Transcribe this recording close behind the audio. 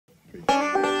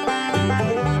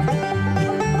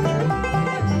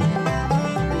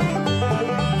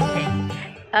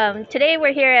Today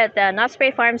we're here at the Knott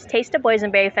Farms Taste of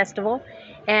Boysenberry Festival,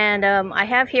 and I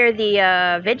have here the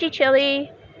Veggie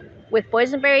Chili with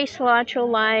boysenberry, cilantro,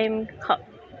 lime,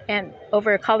 and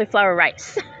over cauliflower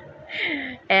rice.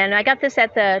 And I got this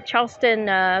at the Charleston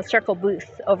Circle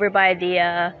Booth over by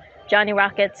the Johnny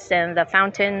Rockets and the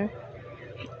fountain.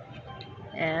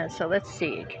 And so let's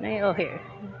see, can I go here?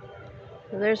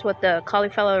 So there's what the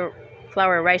cauliflower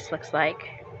rice looks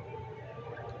like.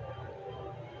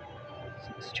 So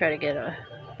let's try to get a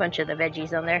bunch of the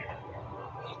veggies on there.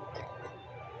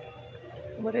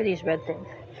 What are these red things?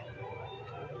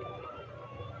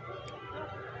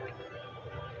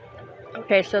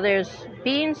 Okay, so there's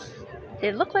beans.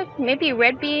 They look like maybe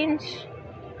red beans.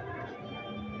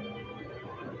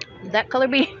 That color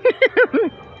bean.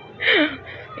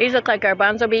 These look like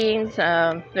garbanzo beans.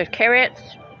 There's carrots,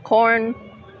 corn.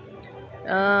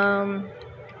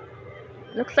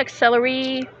 Looks like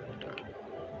celery.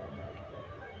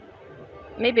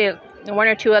 Maybe one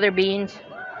or two other beans.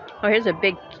 Oh, here's a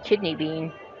big kidney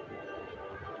bean.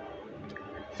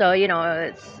 So, you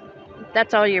know,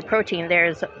 that's all your protein there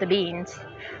is the beans.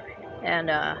 And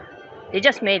they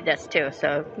just made this too,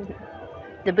 so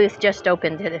the booth just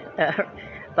opened it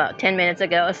about 10 minutes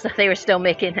ago, so they were still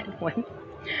making it when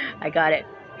I got it.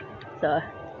 So,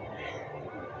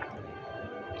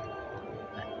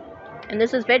 and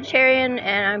this is vegetarian,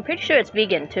 and I'm pretty sure it's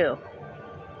vegan too.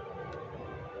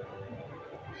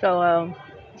 So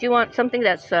if you want something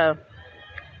that's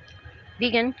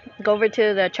vegan, go over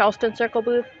to the Charleston Circle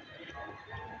booth.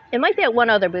 It might be at one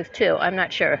other booth too, I'm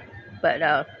not sure, but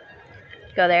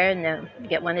go there and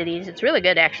get one of these. It's really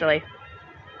good, actually.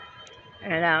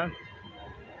 And I'm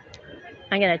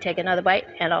gonna take another bite,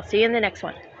 and I'll see you in the next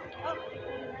one.